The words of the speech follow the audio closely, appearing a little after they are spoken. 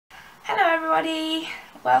everybody,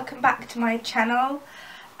 welcome back to my channel.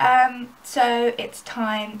 So it's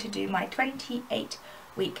time to do my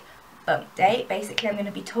 28-week bump date. Basically I'm going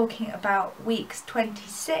to be talking about weeks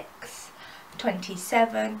 26,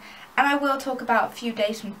 27, and I will talk about a few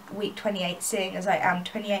days from week 28, seeing as I am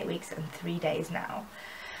 28 weeks and 3 days now.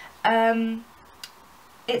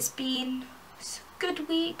 It's been good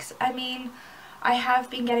weeks. I mean, I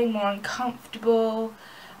have been getting more uncomfortable.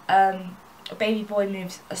 Baby boy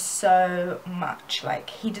moves so much, like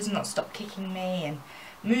he does not stop kicking me and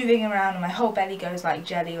moving around, and my whole belly goes like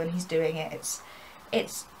jelly when he's doing it.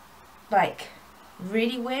 It's like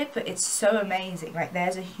really weird, but it's so amazing. Like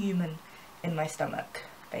there's a human in my stomach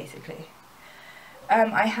basically.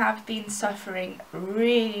 I have been suffering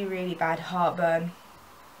really bad heartburn,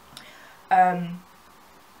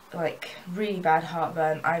 like really bad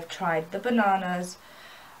heartburn. I've tried the bananas,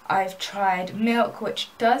 I've tried milk, which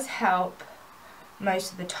does help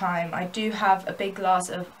most of the time. I do have a big glass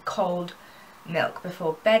of cold milk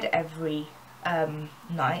before bed every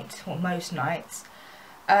night, or most nights.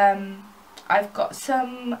 I've got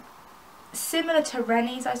some similar to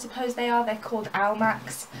Rennie's, I suppose they are. They're called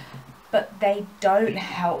Almacs, but they don't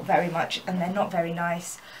help very much and they're not very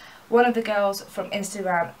nice. One of the girls from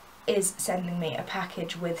Instagram is sending me a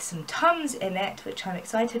package with some Tums in it, which I'm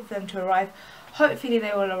excited for them to arrive. Hopefully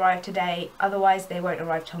they will arrive today, otherwise they won't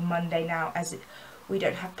arrive till Monday now, as we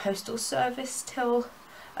don't have postal service till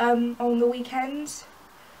on the weekends,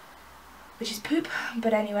 which is poop,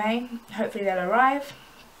 but anyway, hopefully they'll arrive.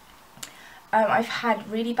 I've had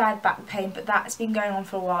really bad back pain, but that's been going on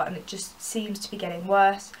for a while and it just seems to be getting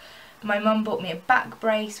worse. My mum bought me a back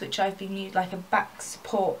brace, which I've been using, like a back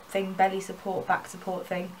support thing, belly support, back support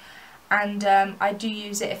thing, and I do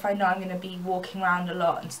use it if I know I'm going to be walking around a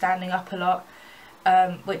lot and standing up a lot,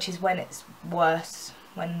 which is when it's worse,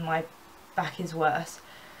 when my back is worse.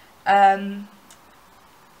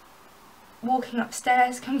 Walking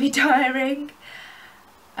upstairs can be tiring.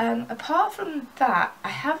 Apart from that, I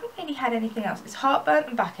haven't really had anything else. It's heartburn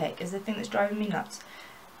and backache is the thing that's driving me nuts.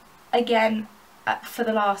 Again, for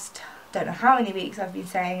the last, don't know how many weeks I've been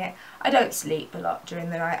saying it, I don't sleep a lot during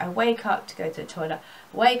the night. I wake up to go to the toilet,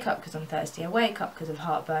 I wake up because I'm thirsty, I wake up because of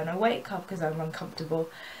heartburn, I wake up because I'm uncomfortable.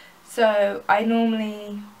 So I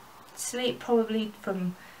normally sleep probably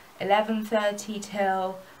from 11:30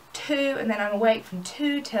 till 2, and then I'm awake from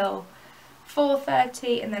 2 till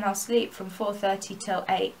 4:30, and then I'll sleep from 4:30 till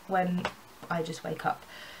 8 when I just wake up.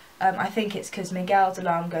 I think it's because Miguel's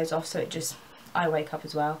alarm goes off, so I wake up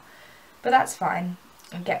as well. But that's fine.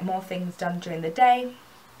 I get more things done during the day.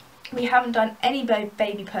 We haven't done any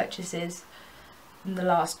baby purchases in the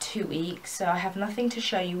last 2 weeks, so I have nothing to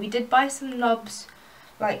show you. We did buy some knobs,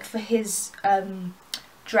 like for his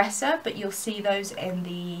dresser, but you'll see those in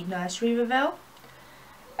the nursery reveal.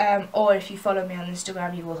 Or if you follow me on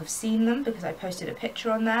Instagram, you will have seen them because I posted a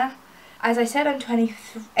picture on there. As I said, I'm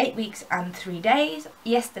 28 weeks and 3 days.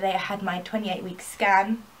 Yesterday I had my 28-week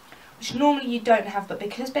scan, which normally you don't have, but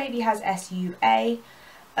because baby has SUA,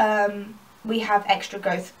 we have extra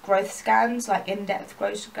growth scans, like in-depth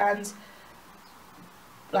growth scans,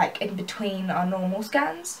 like in between our normal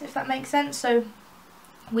scans, if that makes sense. So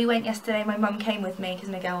we went yesterday, my mum came with me because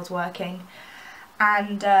Miguel was working,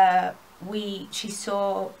 and she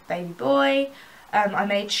saw baby boy. I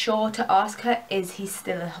made sure to ask her, is he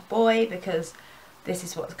still a boy, because this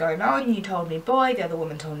is what's going on. You told me boy, the other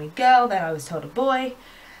woman told me girl, then I was told a boy,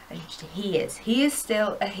 and he is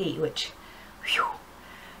still a he, which whew,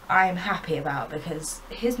 I'm happy about because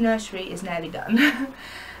his nursery is nearly done.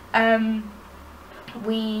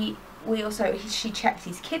 She checked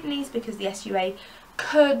his kidneys because the SUA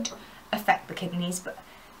could affect the kidneys, but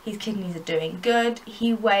his kidneys are doing good.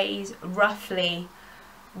 He weighs roughly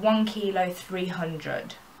 1 kilo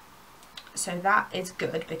 300, so that is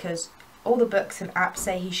good because all the books and apps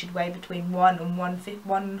say he should weigh between 1 and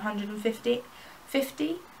 150.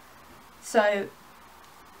 So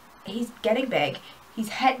he's getting big. He's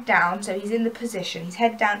head down, so he's in the position, he's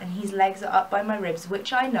head down and his legs are up by my ribs,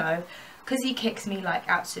 which I know because he kicks me like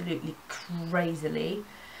absolutely crazily.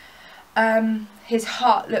 His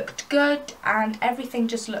heart looked good and everything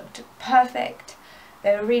just looked perfect.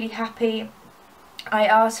 They were really happy. I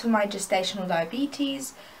asked for my gestational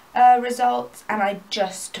diabetes results and I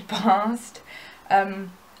just passed.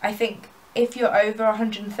 I think if you're over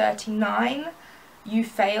 139 you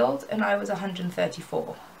failed, and I was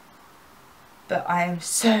 134. But I am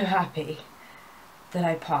so happy that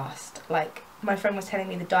I passed. Like, my friend was telling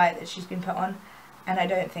me the diet that she's been put on, and I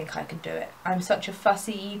don't think I could do it. I'm such a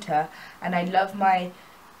fussy eater, and I love my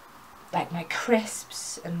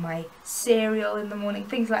crisps and my cereal in the morning,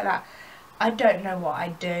 things like that. I don't know what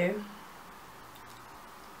I'd do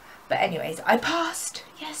But anyways, I passed.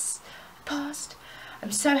 Yes, I passed.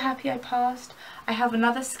 I'm so happy I passed. I have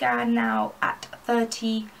another scan now at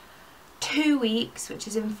 32 weeks, which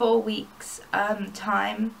is in 4 weeks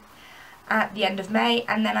time, at the end of May,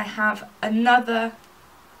 and then I have another,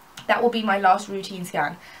 that will be my last routine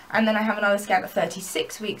scan, and then I have another scan at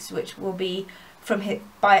 36 weeks, which will be from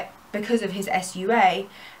because of his SUA,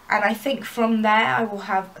 and I think from there I will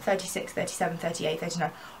have 36, 37, 38,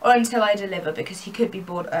 39, or until I deliver, because he could be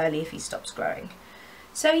born early if he stops growing.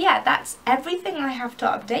 So yeah, that's everything I have to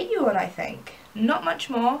update you on, I think. Not much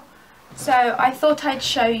more. So I thought I'd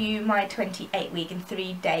show you my 28 week and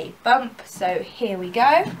 3 day bump. So here we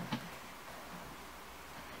go.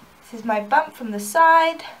 This is my bump from the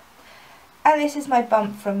side, and this is my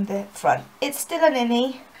bump from the front. It's still an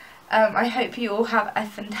innie. I hope you all have a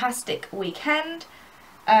fantastic weekend,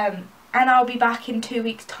 and I'll be back in 2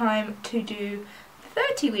 weeks time to do the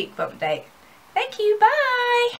 30 week bump date. Thank you.